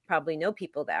obviously probably know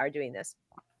people that are doing this.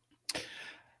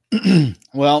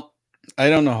 Well, I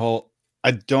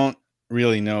don't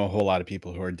really know a whole lot of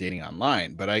people who are dating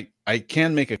online, but I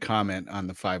can make a comment on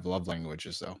the 5 love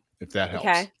languages though, if that helps.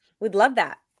 Okay. We'd love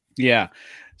that. Yeah.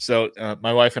 So,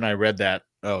 my wife and I read that,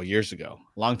 years ago,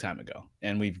 a long time ago,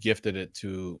 and we've gifted it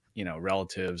to,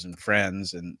 relatives and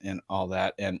friends and all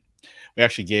that, and we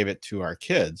actually gave it to our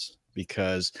kids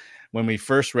because when we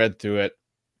first read through it,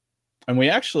 and we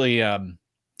actually,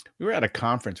 we were at a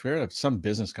conference. We were at some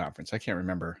business conference. I can't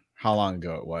remember how long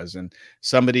ago it was. And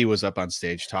somebody was up on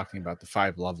stage talking about the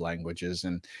 5 love languages.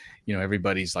 And,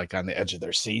 everybody's like on the edge of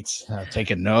their seats,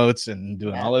 taking notes and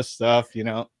doing Yeah. all this stuff,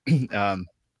 um,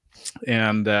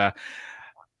 and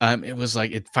it was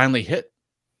like, it finally hit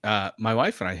my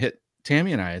wife and I, hit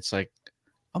Tammy and I. It's like,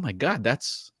 oh my God,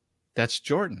 that's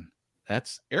Jordan.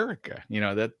 That's Erica.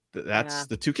 That's Yeah.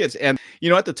 the 2 kids. And,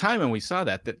 at the time when we saw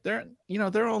that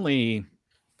they're only,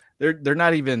 they're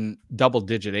not even double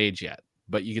digit age yet,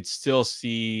 but you could still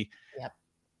see Yep.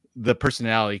 the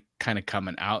personality kind of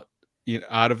coming out,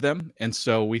 out of them. And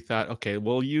so we thought, okay,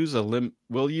 we'll use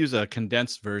a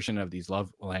condensed version of these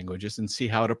love languages and see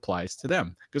how it applies to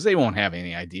them, because they won't have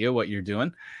any idea what you're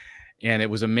doing. And it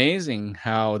was amazing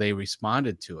how they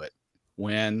responded to it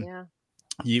when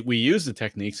Yeah. we used the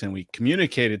techniques and we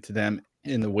communicated to them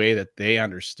in the way that they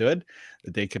understood,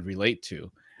 that they could relate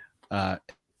to.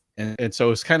 And so it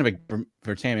was kind of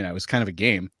for Tammy and I, it was kind of a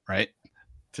game, right?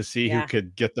 To see who Yeah.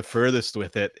 could get the furthest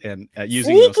with it and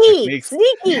using those Sneaky, techniques.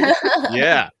 sneaky.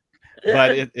 Yeah.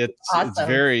 But it's Awesome.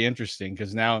 very interesting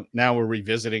because now we're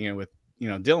revisiting it with,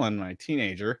 Dylan, my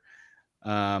teenager.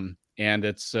 And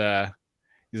he's a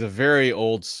very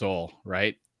old soul,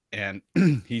 right? And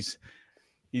he's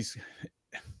he's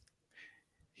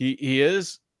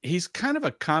kind of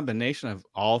a combination of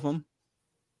all of them,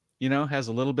 has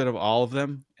a little bit of all of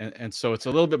them. And so it's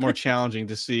a little bit more challenging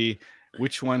to see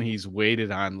which one he's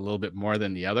weighted on a little bit more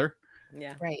than the other.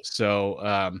 Yeah. Right.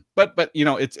 So, but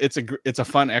it's a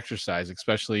fun exercise,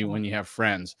 especially when you have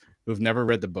friends who've never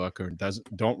read the book or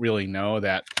don't really know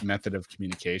that method of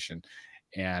communication,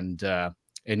 and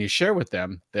you share with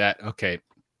them that, okay,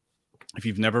 if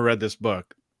you've never read this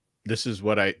book, this is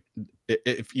what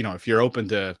if you're open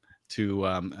to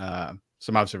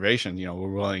some observation,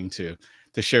 we're willing to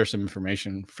share some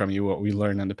information from you, what we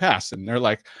learned in the past. And they're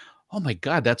like, oh my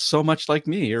God, that's so much like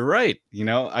me. You're right.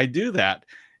 I do that.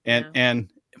 Yeah.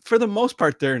 And for the most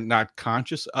part, they're not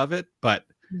conscious of it, but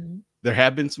Mhm. there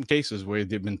have been some cases where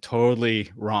they've been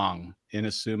totally wrong in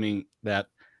assuming that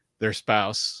their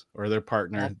spouse or their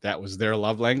partner, Yep. that was their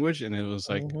love language. And it was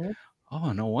like, Mhm.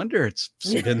 oh, no wonder it's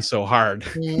been so hard.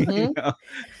 Mhm.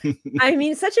 I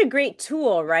mean, such a great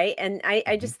tool, right? And I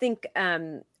Mhm. just think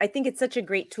I think it's such a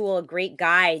great tool, a great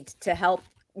guide to help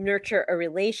nurture a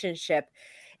relationship.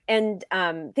 And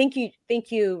thank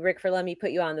you, Rick, for letting me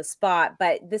put you on the spot.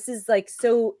 But this is like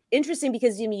so interesting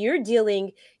because you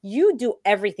do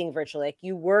everything virtually. Like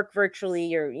you work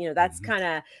virtually. That's Mhm. kind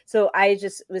of, so I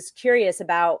just was curious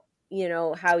about,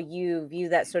 how you view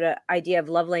that sort of idea of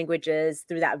love languages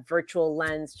through that virtual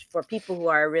lens for people who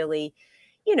are really,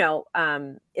 in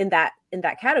that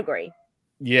category.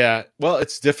 Yeah. Well,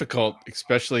 it's difficult,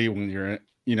 especially when you're,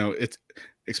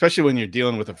 especially when you're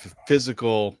dealing with a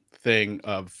physical thing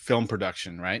of film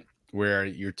production, right? Where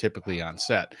you're typically on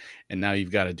set and now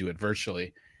you've got to do it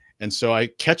virtually. And so I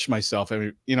catch myself. I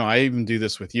mean, I even do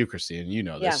this with you, Christine, and you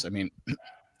know Yeah. this. I mean,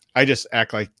 I just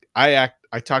act like I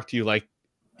talk to you like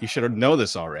you should know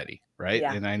this already, right?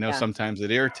 Yeah. And I know Yeah. sometimes it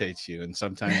irritates you, and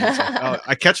sometimes it's like, oh,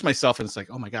 I catch myself, and it's like,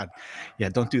 oh my god, yeah,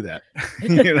 don't do that,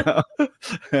 you know.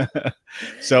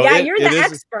 So Yeah, it you're it the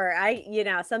is,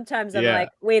 expert. Sometimes I'm yeah, like,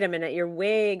 wait a minute, you're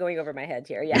way going over my head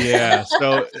here. Yeah. yeah.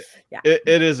 So Yeah.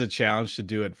 it is a challenge to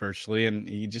do it virtually, and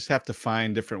you just have to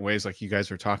find different ways, like you guys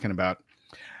were talking about,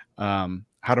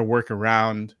 how to work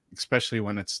around, especially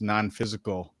when it's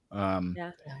non-physical,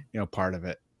 Yeah. part of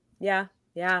it. Yeah.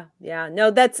 Yeah. Yeah.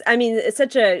 No, I mean, it's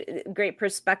such a great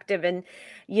perspective. And,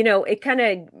 it kind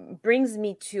of brings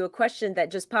me to a question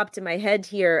that just popped in my head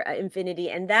here, Infinity.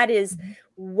 And that is, Mhm.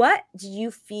 what do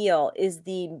you feel is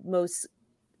the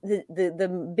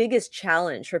biggest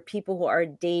challenge for people who are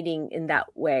dating in that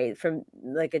way from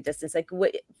like a distance? Like,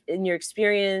 what in your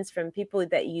experience from people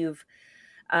that you've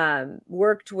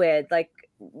worked with, like,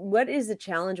 what is the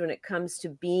challenge when it comes to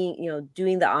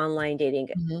doing the online dating?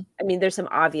 Mhm. I mean, there's some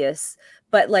obvious,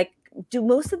 but like, do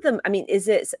most of them, I mean, is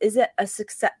it a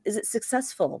success, is it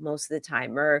successful most of the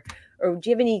time, or do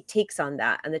you have any takes on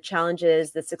that and the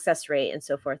challenges, the success rate and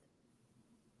so forth?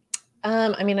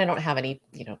 I mean, I don't have any,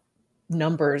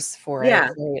 numbers for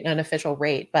Yeah. an unofficial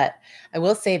rate, but I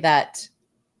will say that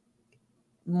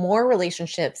more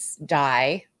relationships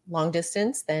die long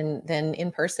distance than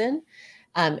in person.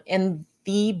 And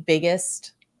the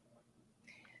biggest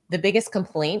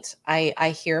complaint I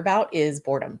hear about is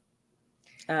boredom.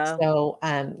 Oh. So,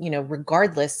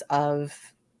 regardless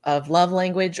of love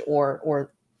language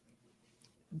or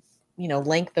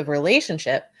length of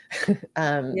relationship,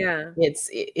 um, Yeah.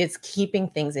 it's keeping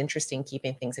things interesting,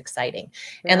 keeping things exciting.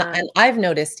 And Yeah. and I've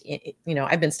noticed,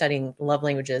 I've been studying love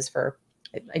languages for.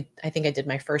 I think I did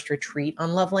my first retreat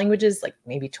on love languages like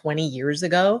maybe 20 years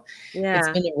ago. It's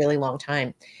Yeah. been a really long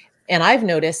time, and I've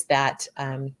noticed that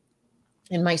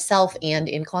in myself and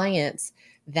in clients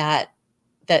that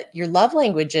your love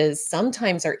languages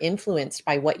sometimes are influenced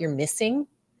by what you're missing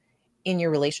in your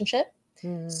relationship.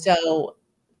 Mhm. So,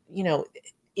 you know,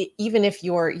 even if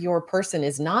your person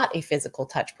is not a physical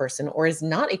touch person or is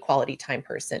not a quality time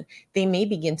person, they may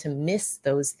begin to miss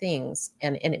those things,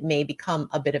 and it may become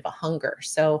a bit of a hunger.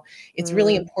 So it's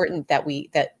really Mm. important that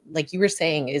like you were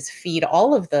saying is feed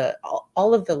all of the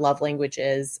love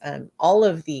languages, all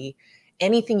of the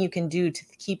anything you can do to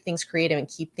keep things creative and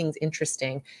keep things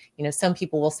interesting. Some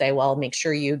people will say, well, make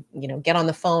sure you get on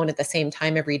the phone at the same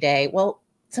time every day. Well,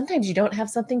 sometimes you don't have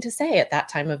something to say at that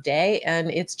time of day,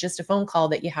 and it's just a phone call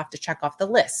that you have to check off the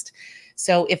list.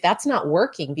 So if that's not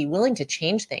working, be willing to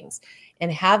change things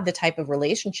and have the type of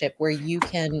relationship where you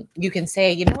can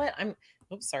say, you know what,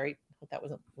 oops, sorry, hope that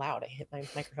wasn't loud, I hit my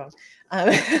microphone.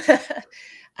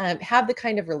 um, have the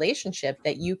kind of relationship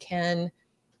that you can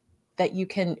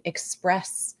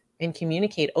express and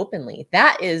communicate openly.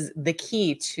 That is the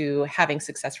key to having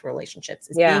successful relationships,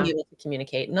 is being Yeah. able to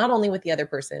communicate not only with the other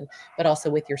person, but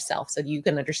also with yourself, so you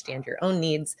can understand your own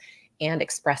needs and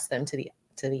express them to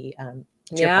your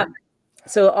Yeah. partner.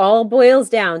 So it all boils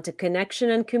down to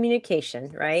connection and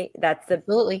communication, right? That's the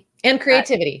Absolutely. And that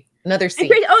creativity, another and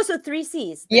C. so 3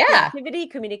 C's, the Yeah. creativity,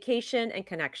 communication, and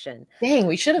connection. Dang,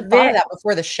 we should have thought of Ve that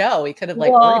before the show. We could have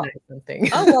like well, organized something.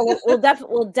 oh, well,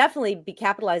 we'll definitely be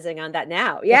capitalizing on that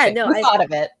now. Yeah, Okay, no, you thought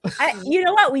of it. you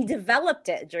know what? We developed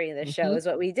it during the show Mhm. is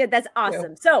what we did. That's Yeah.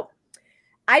 awesome. So,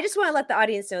 I just wanna let the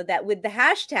audience know that with the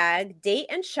hashtag Date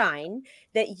and Shine,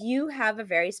 that you have a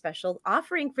very special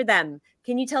offering for them.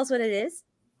 Can you tell us what it is?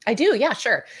 I do, yeah,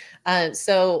 sure.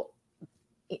 So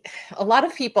a lot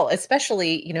of people,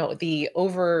 especially, the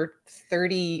over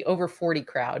 30, over 40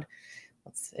 crowd,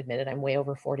 let's admit it, I'm way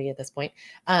over 40 at this point.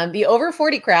 The over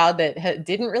 40 crowd that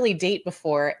didn't really date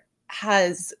before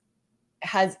has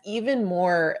even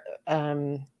more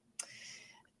um,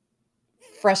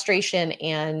 frustration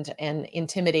and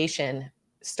intimidation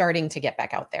starting to get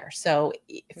back out there. So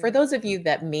for Mm. those of you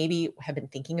that maybe have been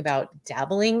thinking about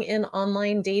dabbling in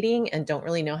online dating and don't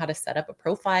really know how to set up a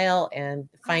profile and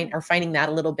Oh. are finding that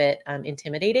a little bit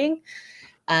intimidating,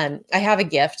 I have a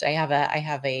gift. I have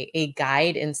a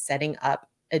guide in setting up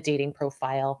a dating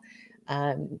profile.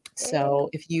 Hey. So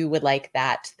if you would like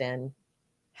that, then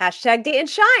Hashtag Date and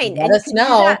Shine, let and you us can do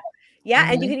that. know. Yeah,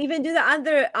 and you Mhm, can even do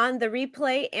that on the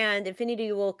replay, and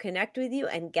Infinity will connect with you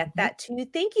and get mhm. that to you.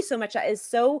 Thank you so much. That is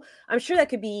so I'm sure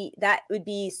that would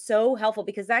be so helpful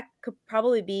because that could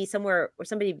probably be somewhere where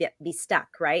somebody be stuck,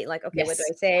 right? Like, okay, what do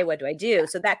Yes. I say? What do I do?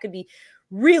 So that could be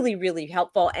really, really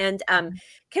helpful. And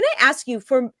can I ask you,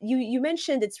 for you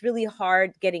mentioned it's really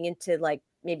hard getting into like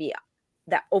maybe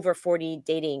that over 40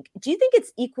 dating. Do you think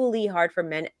it's equally hard for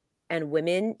men and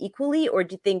women equally, or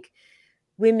do you think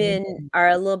women Mhm. are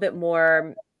a little bit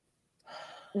more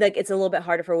like it's a little bit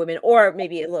harder for women, or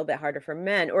maybe a little bit harder for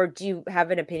men? Or do you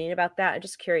have an opinion about that? I'm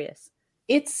just curious.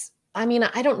 It's I mean,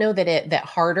 I don't know that that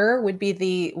harder would be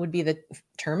the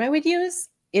term I would use.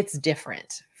 It's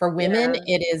different. For women, Yeah.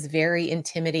 it is very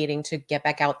intimidating to get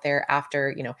back out there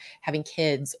after, having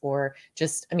kids or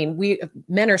just I mean, we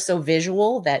men are so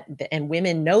visual that and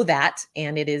women know that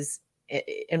and it is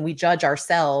and we judge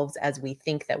ourselves as we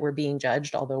think that we're being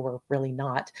judged, although we're really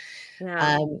not.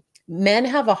 Yeah. Men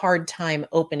have a hard time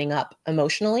opening up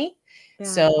emotionally. Yeah.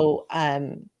 So,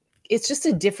 it's just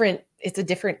it's a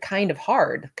different kind of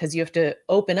hard because you have to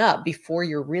open up before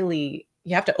you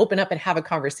have to open up and have a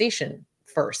conversation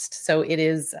first. So it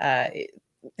is,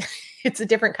 it's a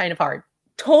different kind of hard.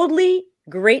 Totally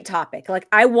great topic. Like,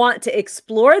 I want to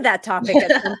explore that topic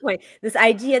at some point. This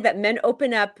idea that men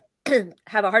open up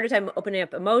have a harder time opening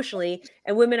up emotionally,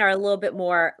 and women are a little bit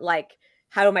more like,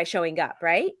 "How am I showing up?"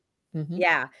 Right? Mhm.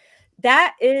 Yeah.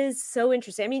 That is so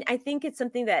interesting. I mean, I think it's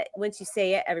something that once you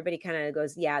say it, everybody kinda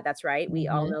goes, "Yeah, that's right. We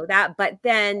all Mhm. know that." But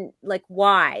then, like,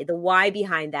 why? The why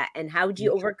behind that, and how do you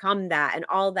Yeah. overcome that, and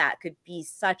all that could be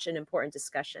such an important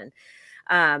discussion.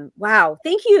 Wow,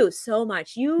 thank you so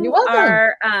much. You're You welcome.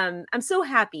 are I'm so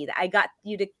happy that I got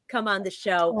you to come on the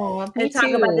show Oh, me and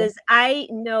talk about too. this. I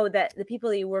know that the people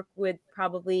that you work with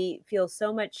probably feel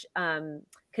so much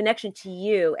connection to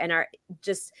you and are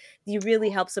just you really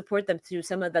help support them through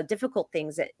some of the difficult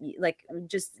things that like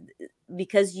just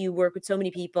because you work with so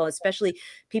many people, especially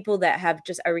people that have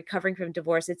just are recovering from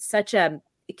divorce. It's such a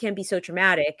it can be so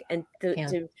traumatic, and Can.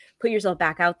 to put yourself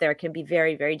back out there can be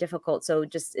very, very difficult. So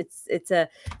just it's a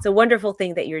wonderful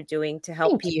thing that you're doing to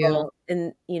help Thank you. people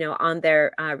in on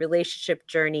their relationship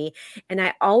journey. And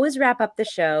I always wrap up the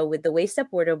show with the Waist Up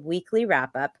Wardrobe weekly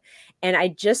wrap up. And I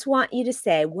just want you to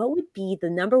say what would be the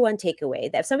number one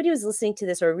takeaway that if somebody was listening to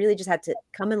this or really just had to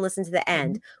come and listen to the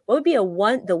end, Mhm. what would be the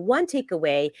one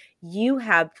takeaway you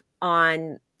have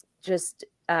on just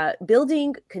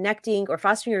building, connecting, or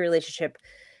fostering a relationship,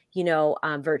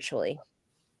 virtually?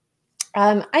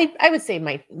 I would say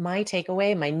my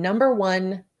takeaway, my number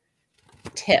one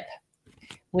tip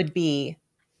would be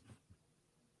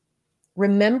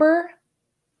remember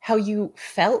how you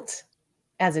felt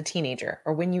as a teenager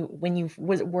or when you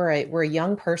were a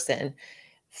young person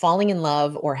falling in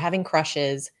love or having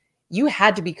crushes. You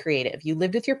had to be creative. You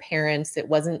lived with your parents. It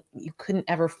wasn't you couldn't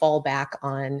ever fall back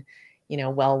on,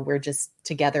 well, we're just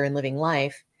together and living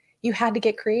life. You had to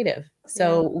get creative. Yeah.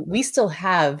 So we still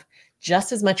have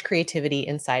just as much creativity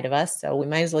inside of us, so we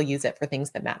might as well use it for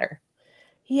things that matter.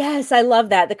 Yes, I love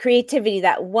that. The creativity,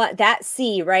 that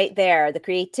C right there, the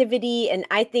creativity. And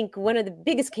I think one of the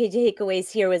biggest key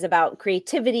takeaways here was about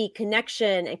creativity,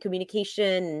 connection, and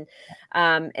communication,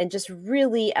 and just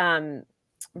really,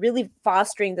 really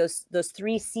fostering those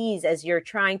three C's as you're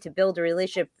trying to build a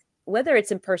relationship, whether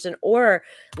it's in person or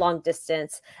long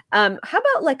distance. How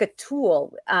about like a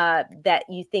tool that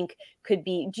you think could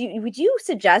be would you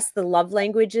suggest the love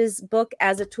languages book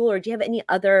as a tool, or do you have any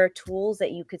other tools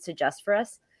that you could suggest for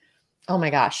us? Oh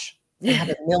my gosh. I have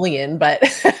a million, but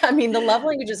I mean, the love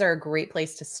languages are a great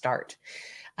place to start.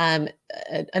 Um,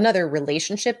 Another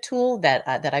relationship tool that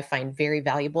I find very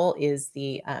valuable is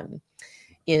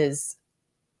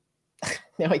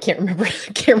no, I can't remember. I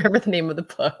can't remember the name of the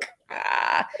book.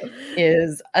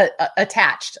 Is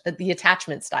attached the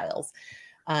attachment styles,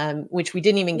 which we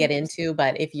didn't even get into.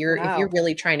 But if you're Wow.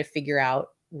 really trying to figure out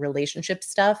relationship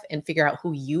stuff and figure out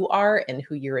who you are and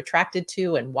who you're attracted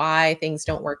to and why things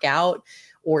don't work out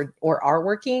or are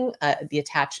working, the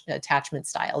attachment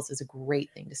styles is a great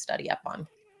thing to study up on.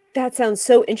 That sounds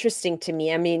so interesting to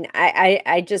me. I mean,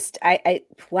 I just,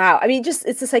 wow. I mean, just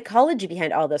it's the psychology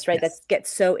behind all this, right? That Yes, gets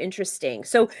so interesting.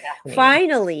 So, it's fascinating.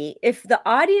 finally, if the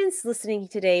audience listening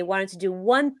today wanted to do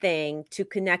one thing to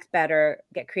connect better,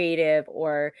 get creative,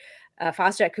 or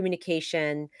foster that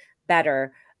communication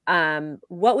better,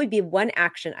 what would be one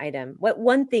action item? What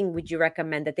one thing would you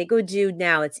recommend that they go do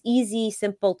now? It's easy,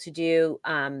 simple to do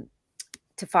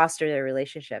to foster their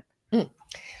relationship. Mm.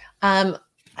 Um,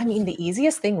 I mean, the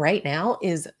easiest thing right now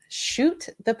is shoot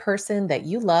the person that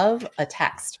you love a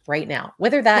text right now.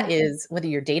 Whether that Yeah, is whether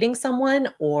you're dating someone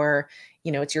or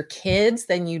it's your kids,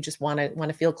 then you just want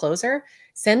to feel closer.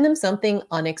 Send them something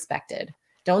unexpected.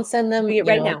 Don't send them, doing it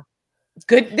right now.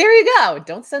 good. There you go.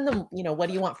 Don't send them, what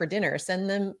do you want for dinner? Send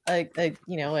them a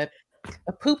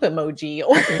a poop emoji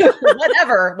or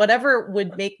whatever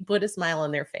would put a smile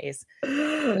on their face.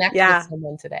 Connect with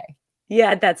someone today.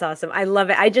 Yeah, that's awesome. I love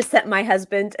it. I just sent my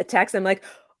husband a text. I'm like,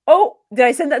 oh, did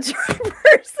I send that to the right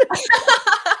person?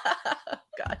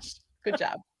 Gosh, good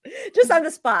job. Just on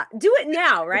the spot. Do it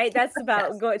now, right? That's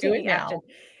about Yes, taking action.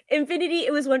 Infinity,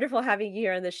 it was wonderful having you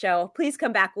here on the show. Please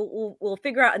come back. We'll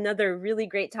figure out another really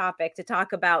great topic to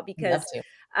talk about because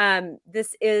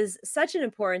this is such an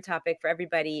important topic for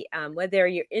everybody, whether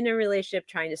you're in a relationship,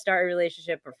 trying to start a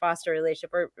relationship or foster a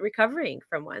relationship or recovering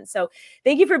from one. So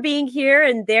thank you for being here.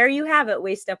 And there you have it,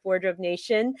 Waist Up Wardrobe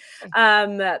Nation.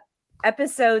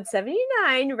 Episode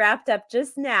 79 wrapped up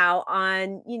just now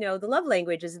on, the love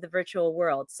languages of the virtual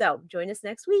world. So join us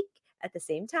next week at the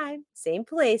same time, same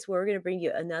place, where we're going to bring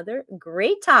you another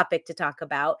great topic to talk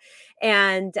about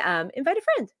and invite a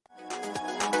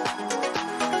friend.